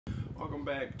Welcome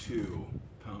back to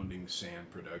Pounding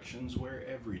Sand Productions, where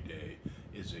every day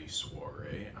is a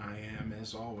soiree. I am,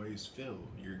 as always, Phil,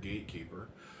 your gatekeeper.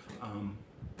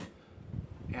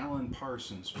 Alan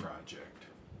Parsons Project.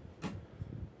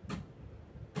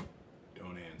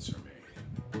 Don't answer me.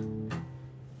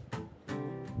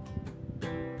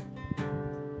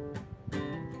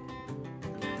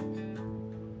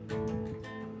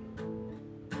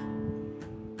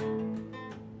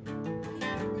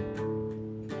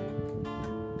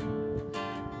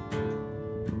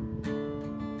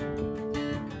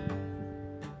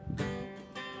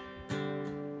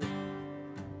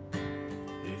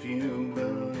 If you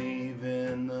believe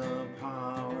in the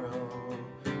power of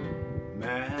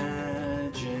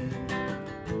magic,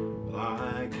 well,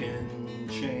 I can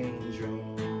change your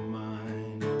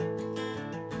mind.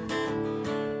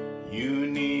 You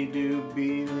need to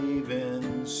believe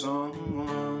in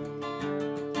someone,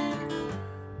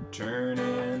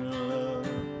 turning love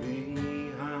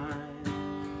behind.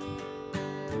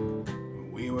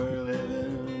 We were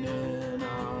living in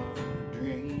our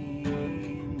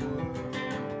dream world.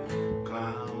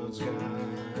 Clouds got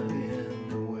in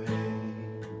the way.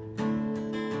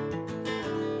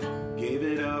 Gave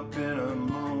it up in a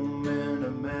moment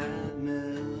of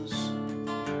madness,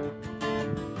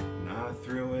 and I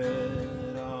threw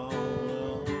it all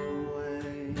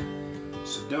away.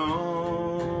 So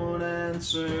don't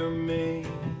answer me,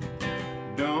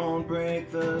 don't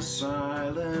break the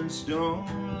silence,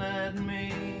 don't let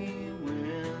me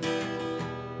win.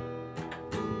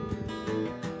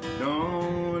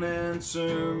 Don't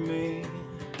answer me,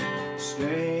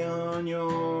 stay on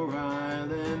your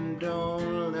island,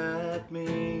 don't let me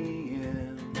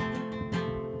in.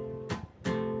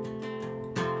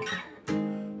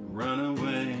 Run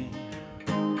away,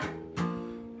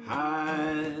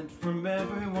 hide from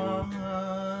everyone.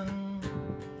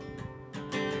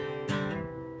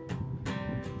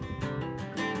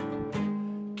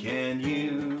 Can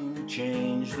you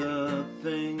change the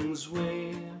things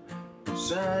we've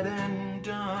said and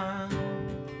done?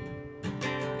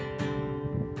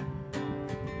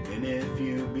 And if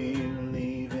you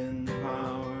believe in the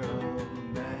power of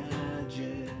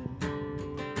magic,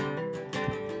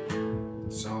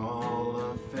 it's all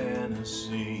a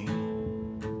fantasy.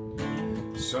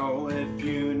 So if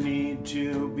you need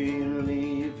to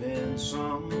believe in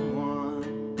someone,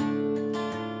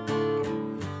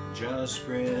 just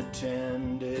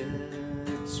pretend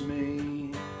it's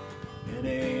me. It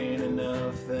ain't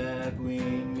enough that we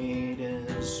meet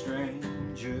as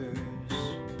strangers.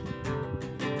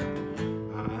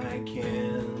 I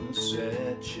can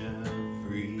set you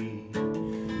free.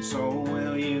 So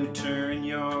will you turn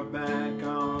your back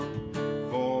on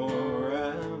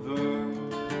forever,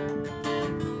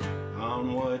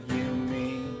 on what you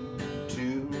mean to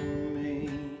me?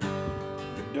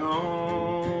 But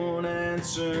don't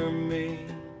answer me,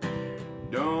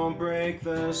 don't break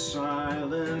the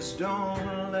silence,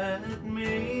 don't let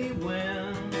me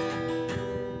win.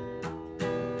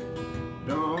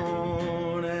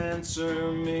 Don't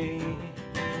answer me,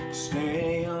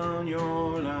 stay on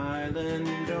your island,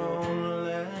 don't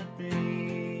let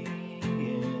me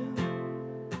in.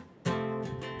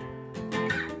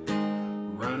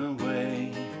 Run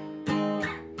away,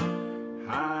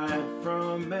 hide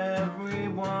from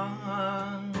everyone.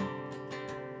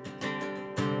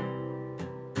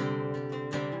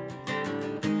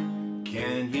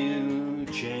 Can you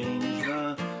change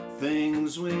the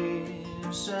things we've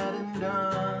said and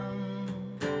done?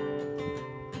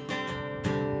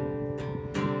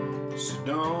 So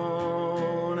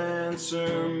don't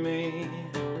answer me,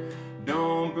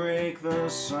 don't break the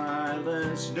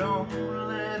silence, don't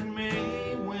let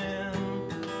me win.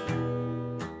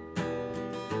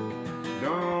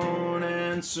 Don't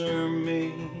answer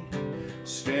me,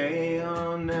 stay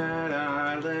on that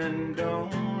island,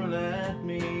 don't let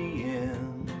me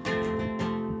in.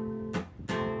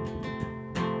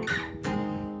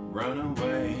 Run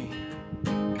away,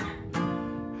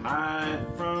 hide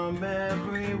from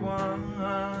everyone.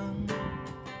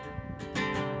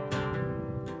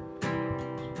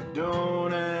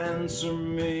 Don't answer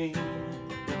me,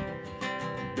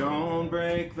 don't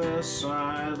break the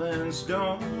silence,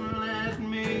 don't let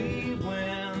me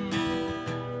win.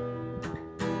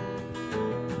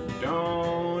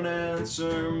 Don't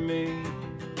answer me,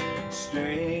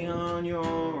 stay on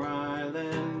your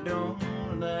island,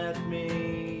 don't let me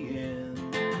in.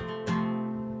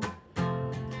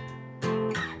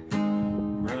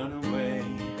 Run away,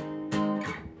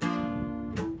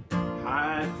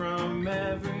 hide from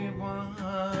everyone.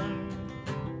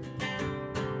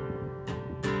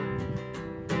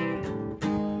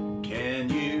 Can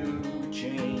you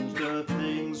change the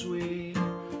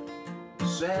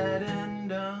said and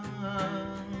done,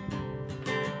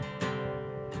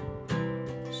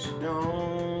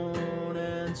 stone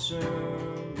and soon